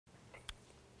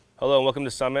Hello and welcome to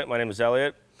Summit. My name is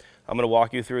Elliot. I'm going to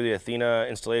walk you through the Athena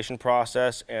installation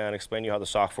process and explain to you how the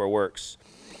software works.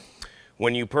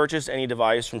 When you purchase any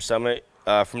device from Summit,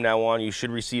 from now on you should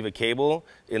receive a cable.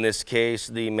 In this case,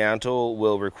 the mantle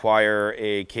will require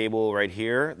a cable right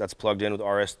here that's plugged in with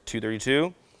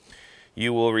RS-232.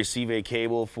 You will receive a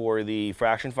cable for the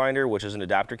fraction finder, which is an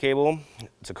adapter cable.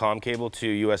 It's a COM cable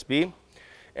to USB.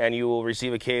 And you will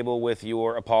receive a cable with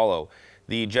your Apollo.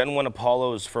 The Gen 1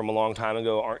 Apollos from a long time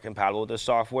ago aren't compatible with this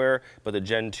software, but the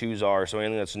Gen 2s are, so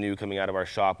anything that's new coming out of our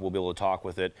shop, we'll be able to talk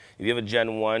with it. If you have a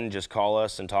Gen 1, just call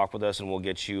us and talk with us and we'll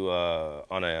get you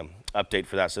on an update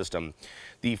for that system.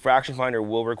 The fraction finder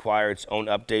will require its own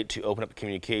update to open up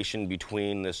communication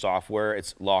between the software.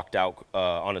 It's locked out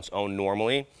on its own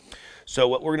normally. So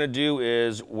what we're going to do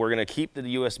is we're going to keep the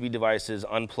USB devices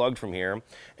unplugged from here,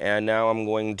 and now I'm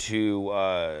going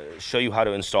to show you how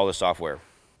to install the software.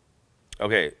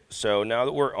 Okay, so now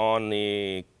that we're on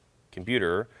the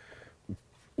computer,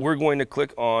 we're going to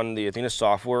click on the Athena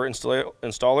software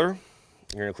installer.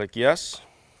 You're going to click yes.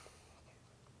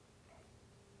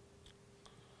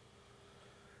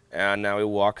 And now we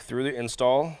walk through the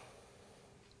install.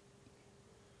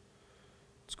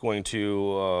 It's going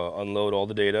to unload all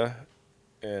the data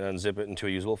and unzip it into a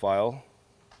usable file.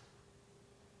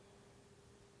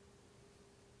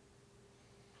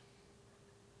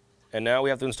 And now we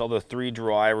have to install the 3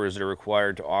 drivers that are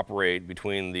required to operate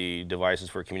between the devices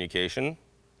for communication.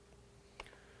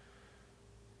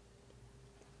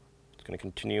 It's going to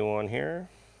continue on here.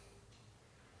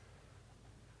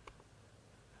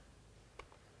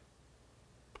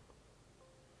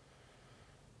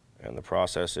 And the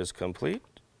process is complete.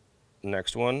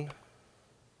 Next one.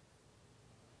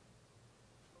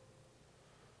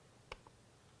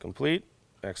 Complete.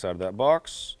 X out of that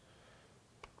box.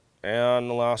 And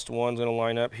the last one's going to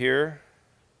line up here.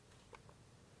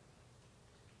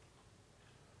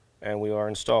 And we are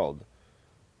installed.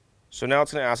 So now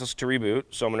it's going to ask us to reboot.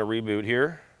 So I'm going to reboot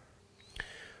here.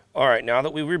 All right, now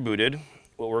that we've rebooted,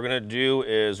 what we're going to do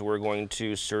is we're going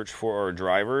to search for our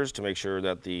drivers to make sure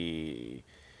that the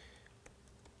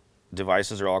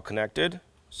devices are all connected.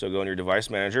 So go into your device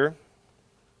manager.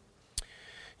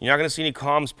 You're not going to see any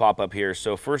comms pop up here.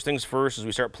 So first things first is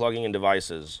we start plugging in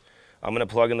devices. I'm going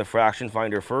to plug in the fraction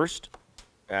finder first,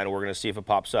 and we're going to see if it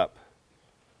pops up.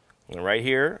 And right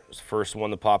here is the first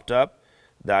one that popped up.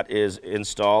 That is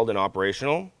installed and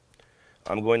operational.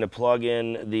 I'm going to plug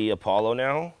in the Apollo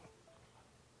now.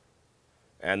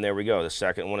 And there we go. The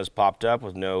second one has popped up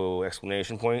with no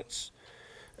exclamation points.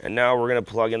 And now we're going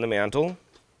to plug in the mantle.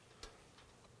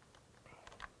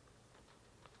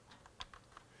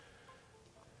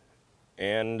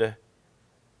 And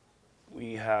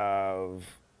we have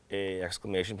an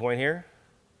exclamation point here.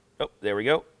 Oh, there we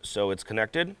go. So it's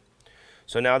connected.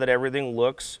 So now that everything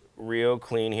looks real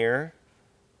clean here,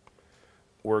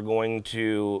 we're going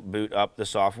to boot up the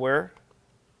software.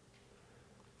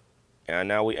 And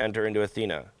now we enter into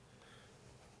Athena.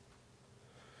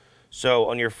 So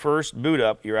on your first boot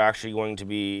up, you're actually going to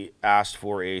be asked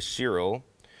for a serial.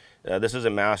 This is a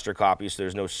master copy, so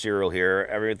there's no serial here.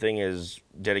 Everything is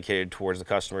dedicated towards the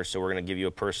customer, so we're going to give you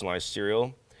a personalized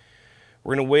serial.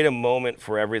 We're going to wait a moment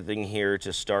for everything here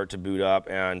to start to boot up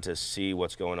and to see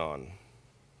what's going on.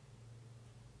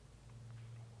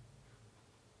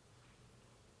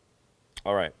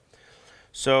 All right.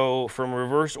 So from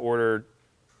reverse order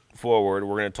forward,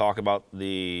 we're going to talk about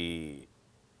the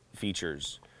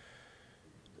features.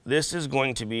 This is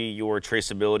going to be your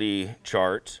traceability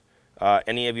chart.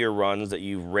 Any of your runs that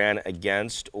you've ran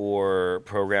against or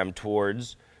programmed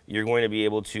towards, you're going to be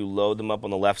able to load them up on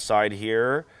the left side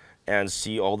here and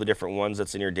see all the different ones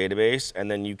that's in your database, and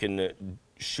then you can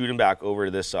shoot them back over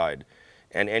to this side.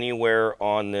 And anywhere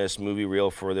on this movie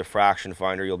reel for the fraction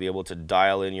finder, you'll be able to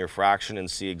dial in your fraction and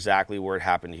see exactly where it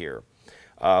happened here.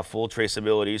 Full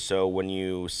traceability, so when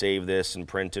you save this and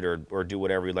print it or do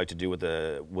whatever you'd like to do with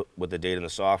the data in the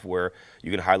software,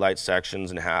 you can highlight sections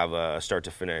and have start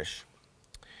to finish.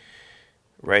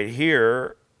 Right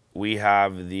here, we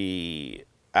have the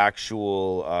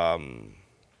actual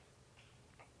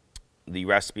the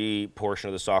recipe portion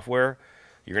of the software.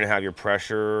 You're going to have your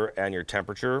pressure and your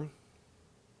temperature.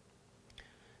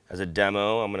 As a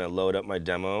demo, I'm going to load up my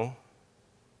demo.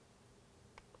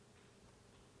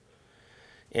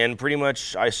 And pretty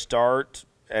much I start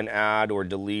and add or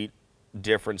delete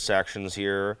different sections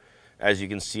here. As you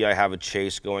can see, I have a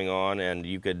chase going on, and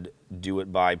you could do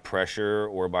it by pressure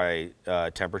or by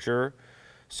temperature.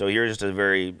 So here's just a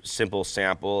very simple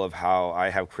sample of how I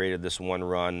have created this one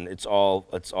run. It's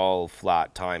all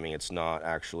flat timing. It's not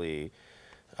actually,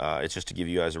 it's just to give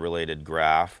you guys a related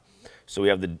graph. So we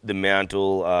have the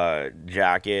mantle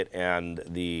jacket and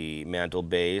the mantle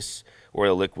base, where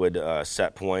the liquid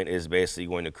set point is basically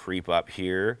going to creep up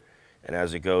here. And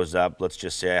as it goes up, let's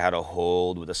just say I had a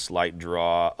hold with a slight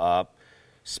draw up,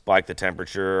 spike the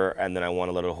temperature, and then I want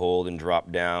to let it hold and drop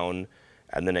down,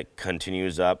 and then it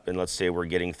continues up. And let's say we're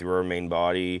getting through our main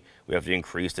body, we have to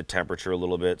increase the temperature a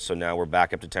little bit. So now we're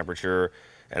back up to temperature,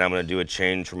 and I'm going to do a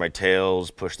change for my tails,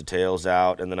 push the tails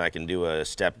out, and then I can do a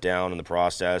step down in the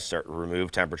process, start to remove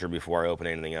temperature before I open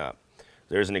anything up.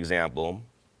 There's an example.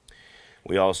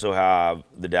 We also have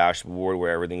the dashboard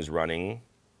where everything's running.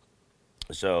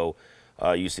 So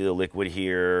you see the liquid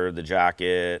here, the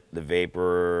jacket, the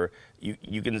vapor.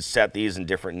 You can set these in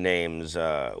different names.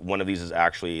 One of these is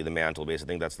actually the mantle base. I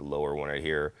think that's the lower one right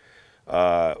here.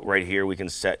 Right here we can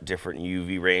set different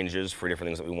UV ranges for different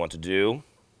things that we want to do.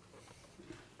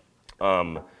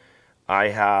 I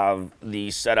have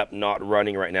the setup not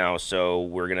running right now, so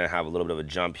we're gonna have a little bit of a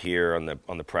jump here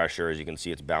on the pressure. As you can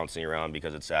see, it's bouncing around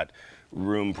because it's at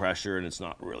room pressure, and it's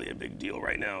not really a big deal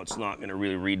right now. It's not gonna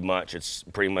really read much. It's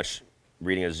pretty much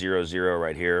reading a 0, 0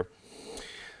 right here.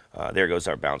 There it goes,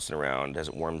 start bouncing around as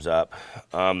it warms up.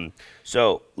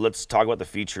 So let's talk about the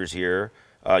features here.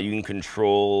 You can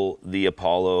control the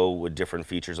Apollo with different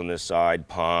features on this side,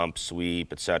 pump,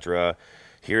 sweep, etc.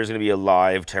 Here's going to be a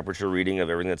live temperature reading of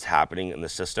everything that's happening in the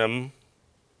system.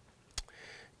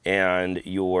 And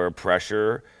your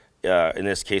pressure, in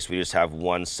this case we just have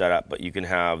one setup, but you can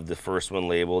have the first one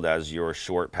labeled as your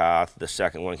short path, the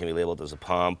second one can be labeled as a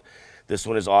pump. This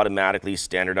one is automatically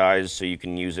standardized, so you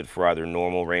can use it for either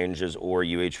normal ranges or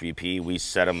UHVP. We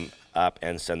set them up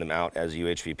and send them out as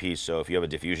UHVP, so if you have a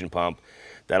diffusion pump,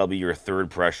 that'll be your third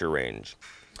pressure range.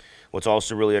 What's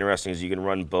also really interesting is you can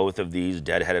run both of these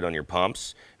deadheaded on your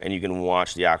pumps, and you can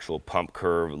watch the actual pump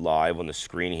curve live on the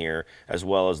screen here, as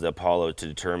well as the Apollo to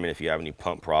determine if you have any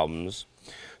pump problems.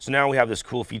 So now we have this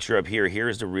cool feature up here.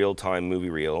 Here's the real-time movie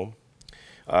reel.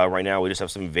 Right now we just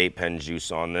have some vape pen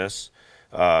juice on this.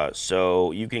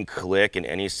 So you can click in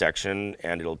any section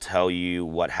and it'll tell you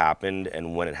what happened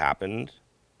and when it happened.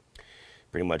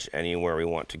 Pretty much anywhere we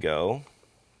want to go.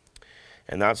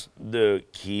 And that's the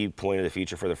key point of the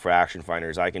feature for the fraction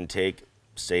finders. I can take,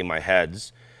 say, my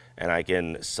heads, and I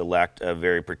can select a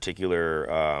very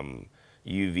particular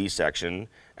UV section,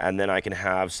 and then I can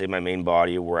have, say, my main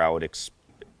body where I would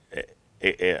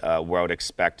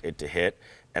expect it to hit,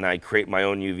 and I create my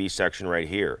own UV section right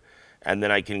here. And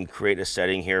then I can create a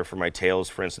setting here for my tails,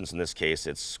 for instance. In this case,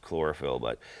 it's chlorophyll.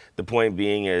 But the point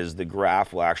being is the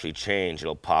graph will actually change.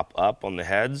 It'll pop up on the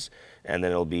heads, and then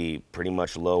it'll be pretty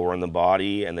much lower on the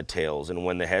body and the tails. And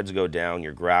when the heads go down,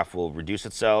 your graph will reduce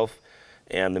itself,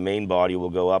 and the main body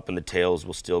will go up, and the tails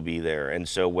will still be there. And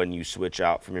so when you switch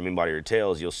out from your main body to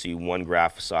tails, you'll see one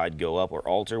graph side go up or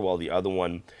alter, while the other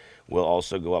one will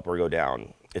also go up or go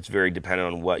down. It's very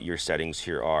dependent on what your settings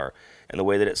here are. And the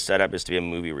way that it's set up is to be a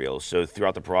movie reel. So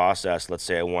throughout the process, let's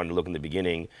say I wanted to look in the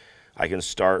beginning, I can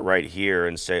start right here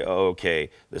and say, oh, okay,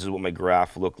 this is what my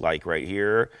graph looked like right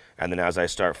here. And then as I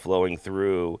start flowing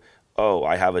through, oh,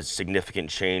 I have a significant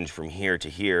change from here to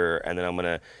here. And then I'm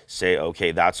gonna say,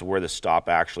 okay, that's where the stop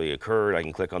actually occurred. I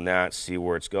can click on that, see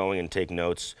where it's going, and take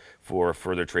notes for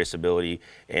further traceability,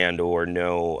 and or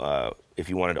know if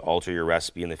you wanted to alter your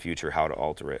recipe in the future, how to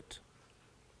alter it.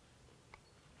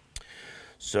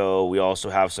 So we also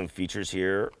have some features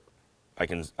here. I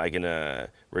can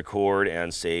record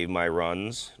and save my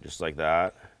runs just like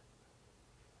that,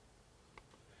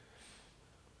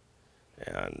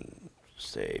 and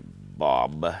say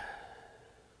Bob.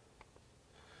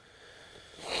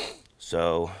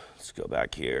 So let's go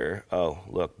back here. Oh,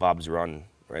 look, Bob's run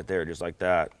right there, just like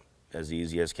that, as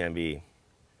easy as can be.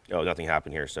 Oh, nothing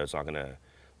happened here, so it's not gonna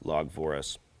log for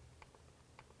us.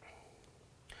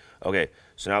 Okay,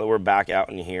 so now that we're back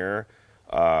out in here,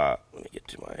 let me get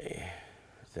to my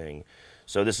thing.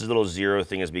 So this little 0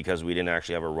 thing is because we didn't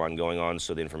actually have a run going on,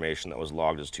 so the information that was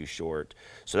logged is too short.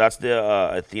 So that's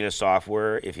the Athena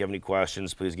software. If you have any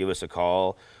questions, please give us a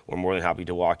call. We're more than happy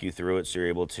to walk you through it so you're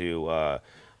able to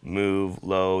move,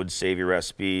 load, save your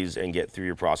recipes, and get through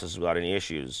your processes without any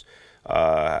issues.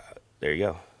 There you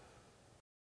go.